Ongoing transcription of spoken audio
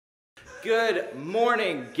Good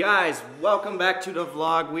morning, guys. Welcome back to the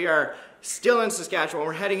vlog. We are still in Saskatchewan.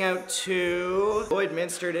 We're heading out to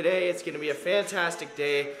Lloydminster today. It's gonna be a fantastic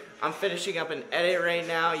day. I'm finishing up an edit right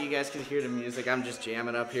now. You guys can hear the music. I'm just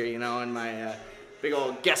jamming up here, you know, in my big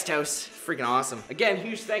old guest house. Freaking awesome. Again,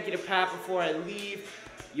 huge thank you to Pat before I leave.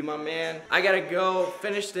 You my man. I gotta go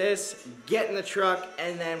finish this, get in the truck,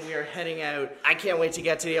 and then we are heading out. I can't wait to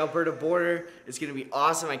get to the Alberta border. It's gonna be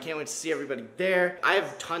awesome. I can't wait to see everybody there. I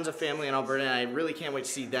have tons of family in Alberta and I really can't wait to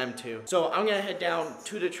see them too. So I'm gonna head down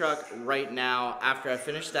to the truck right now. After I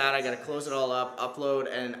finish that, I gotta close it all up, upload,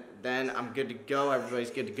 and then I'm good to go.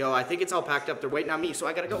 Everybody's good to go. I think it's all packed up. They're waiting on me, so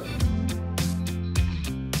I gotta go.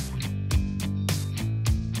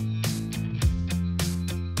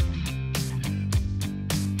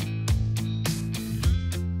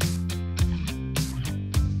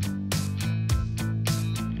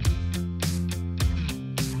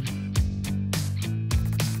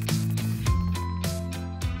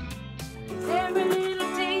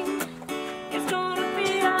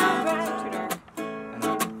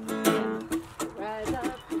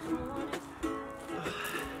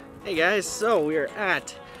 Hey guys, so we are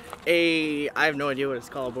at I have no idea what it's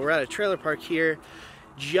called, but we're at a trailer park here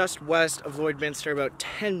just west of Lloydminster, about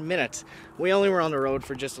 10 minutes. We only were on the road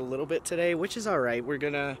for just a little bit today, which is alright. We're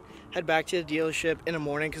gonna head back to the dealership in the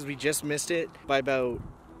morning because we just missed it by about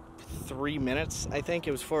 3 minutes, I think.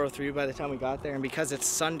 It was 4:03 by the time we got there, and because it's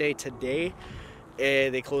Sunday today,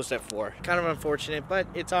 they closed at 4. Kind of unfortunate, but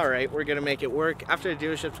it's alright. We're gonna make it work. After the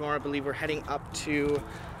dealership tomorrow, I believe we're heading up to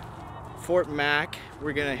Fort Mac.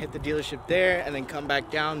 We're gonna hit the dealership there and then come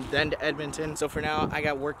back down, then to Edmonton. So for now, I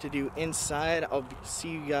got work to do inside. I'll see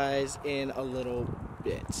you guys in a little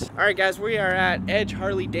bit. All right, guys, we are at Edge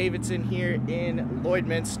Harley Davidson here in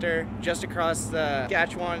Lloydminster, just across the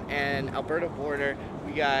Saskatchewan and Alberta border.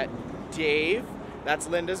 We got Dave, that's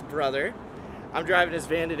Linda's brother. I'm driving his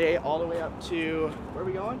van today all the way up to, where are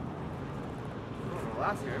we going? We're going to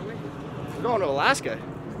Alaska, aren't we? We're going to Alaska.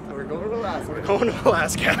 We're going to Alaska. We're going to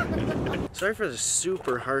Alaska. Sorry for the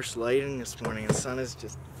super harsh lighting this morning. The sun is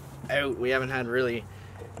just out. We haven't had really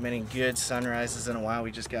many good sunrises in a while.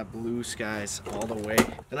 We just got blue skies all the way.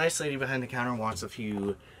 The nice lady behind the counter wants a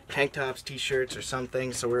few tank tops, t-shirts, or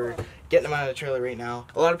something, so we're getting them out of the trailer right now.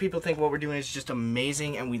 A lot of people think what we're doing is just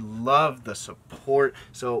amazing, and we love the support.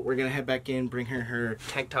 So we're gonna head back in, bring her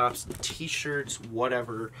tank tops, t-shirts,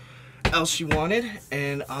 whatever else she wanted,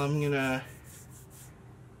 and I'm gonna,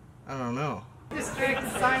 I don't know. District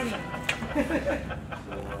signing.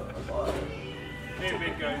 Hey,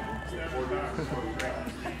 big guy.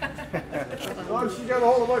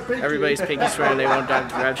 Everybody's pinky swearing they won't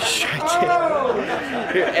grab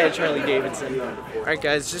distracted. Here at Charlie Davidson. Alright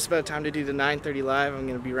guys, it's just about time to do the 9:30 live. I'm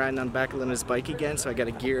going to be riding on the back of Linda's bike again, so I got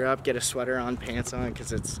to gear up, get a sweater on, pants on,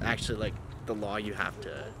 because it's actually like the law, you have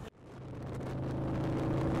to.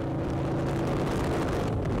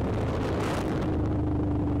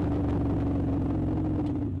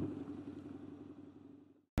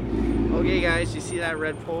 Okay guys, you see that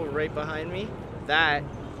red pole right behind me? That,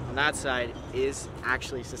 on that side, is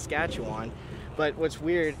actually Saskatchewan. But what's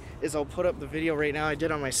weird is I'll put up the video right now I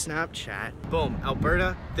did on my Snapchat. Boom,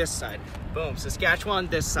 Alberta, this side. Boom, Saskatchewan,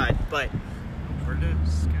 this side. But Alberta,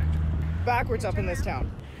 Saskatchewan. Backwards up in this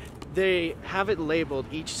town. They have it labeled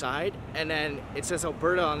each side, and then it says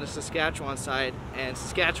Alberta on the Saskatchewan side and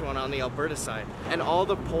Saskatchewan on the Alberta side. And all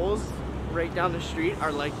the poles right down the street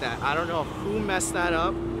are like that. I don't know who messed that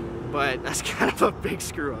up, but that's kind of a big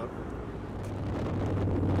screw up.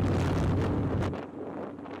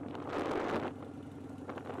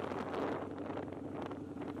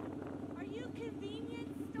 Are you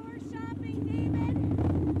convenience store shopping, David?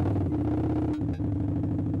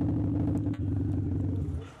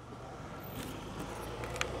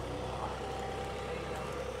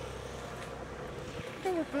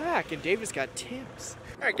 And we're back, and David's got Tim's.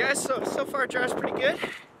 All right, guys, so far drive's pretty good.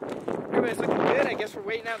 Everybody's looking good. I guess we're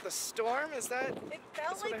waiting out the storm. Is that? It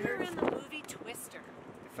felt like we were in the movie Twister.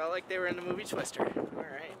 It felt like they were in the movie Twister. All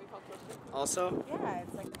right. Also, Yeah,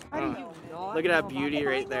 it's like, how do you not look at that know beauty about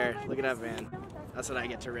right there. that? Look at that van. That's what I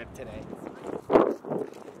get to rip today. All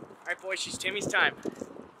right, boys, she's Timmy's time.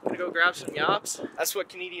 Gonna go grab some yops. That's what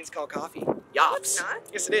Canadians call coffee. Yops. It's not?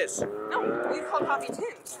 Yes, it is. No, we call coffee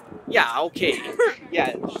Tim's. Yeah, okay.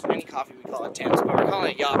 Yeah, just any coffee we call it Tim's, but we're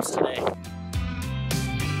calling it yops today.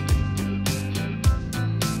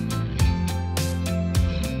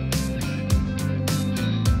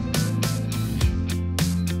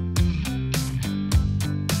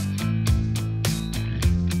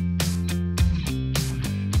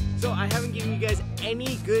 So I haven't given you guys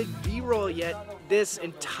any good B-roll yet this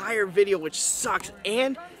entire video, which sucks,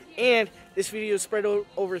 and And this video is spread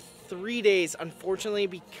over 3 days, unfortunately,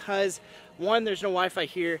 because 1, there's no Wi-Fi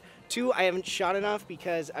here. 2, I haven't shot enough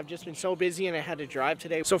because I've just been so busy and I had to drive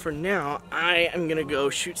today. So for now, I am gonna go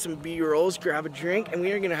shoot some B-rolls, grab a drink, and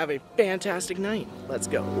we are gonna have a fantastic night. Let's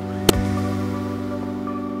go.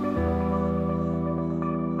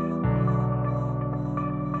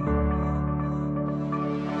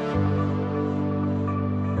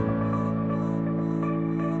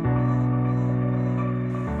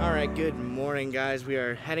 Good morning, guys. We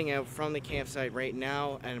are heading out from the campsite right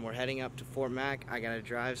now and we're heading up to Fort Mac. I gotta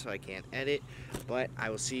drive so I can't edit, but I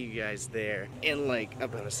will see you guys there in like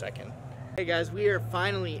about a second. Hey guys, we are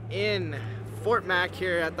finally in Fort Mac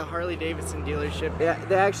here at the Harley Davidson dealership. Yeah,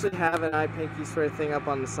 they actually have an eye pinky swear thing up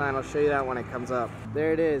on the sign. I'll show you that when it comes up.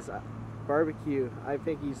 There it is. Barbecue, eye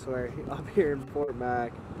pinky swear up here in Fort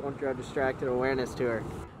Mac. Don't drive distracted awareness tour.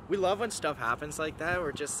 We love when stuff happens like that.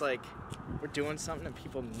 We're just like, we're doing something and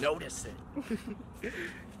people notice it.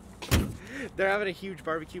 They're having a huge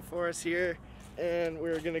barbecue for us here and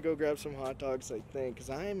we're gonna go grab some hot dogs, I think, because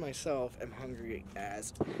I myself am hungry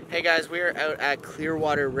as. Hey guys, we are out at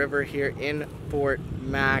Clearwater River here in Fort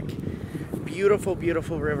Mac. Beautiful,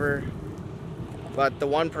 beautiful river. But the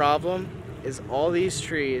one problem is all these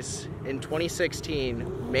trees in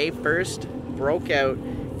 2016, May 1st, broke out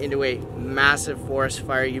into a massive forest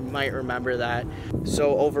fire. You might remember that.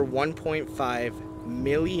 So over 1.5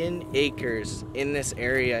 million acres in this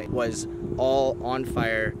area was all on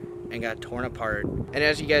fire and got torn apart. And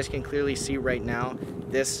as you guys can clearly see right now,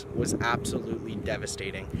 this was absolutely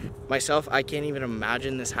devastating. Myself, I can't even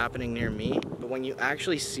imagine this happening near me, but when you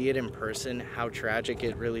actually see it in person, how tragic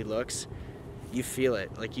it really looks, you feel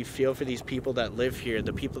it. Like, you feel for these people that live here,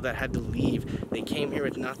 the people that had to leave. They came here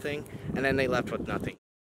with nothing and then they left with nothing.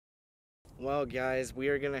 Well guys, we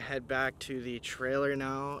are gonna head back to the trailer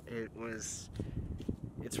now.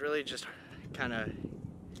 It's really just kind of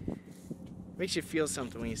makes you feel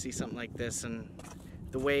something when you see something like this and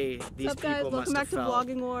the way these people must have felt. Welcome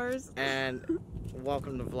back to Vlogging Wars. And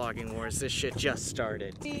welcome to Vlogging Wars. This shit just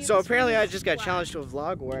started. So apparently I just got challenged to a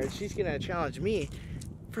vlog war and she's gonna challenge me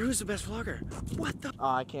for who's the best vlogger. What the? Oh,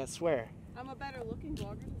 I can't swear. I'm a better looking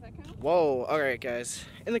vlogger, does that count? Whoa, alright guys.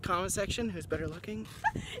 In the comment section, who's better looking?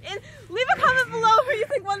 And leave a comment below who you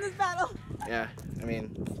think won this battle. Yeah, I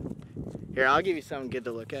mean, here, I'll give you something good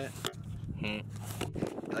to look at. You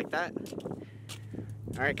like that?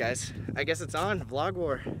 Alright guys, I guess it's on, vlog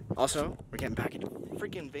war. Also, we're getting back into the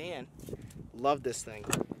freaking van. Love this thing.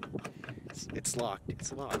 It's locked,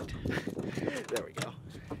 it's locked. There we go.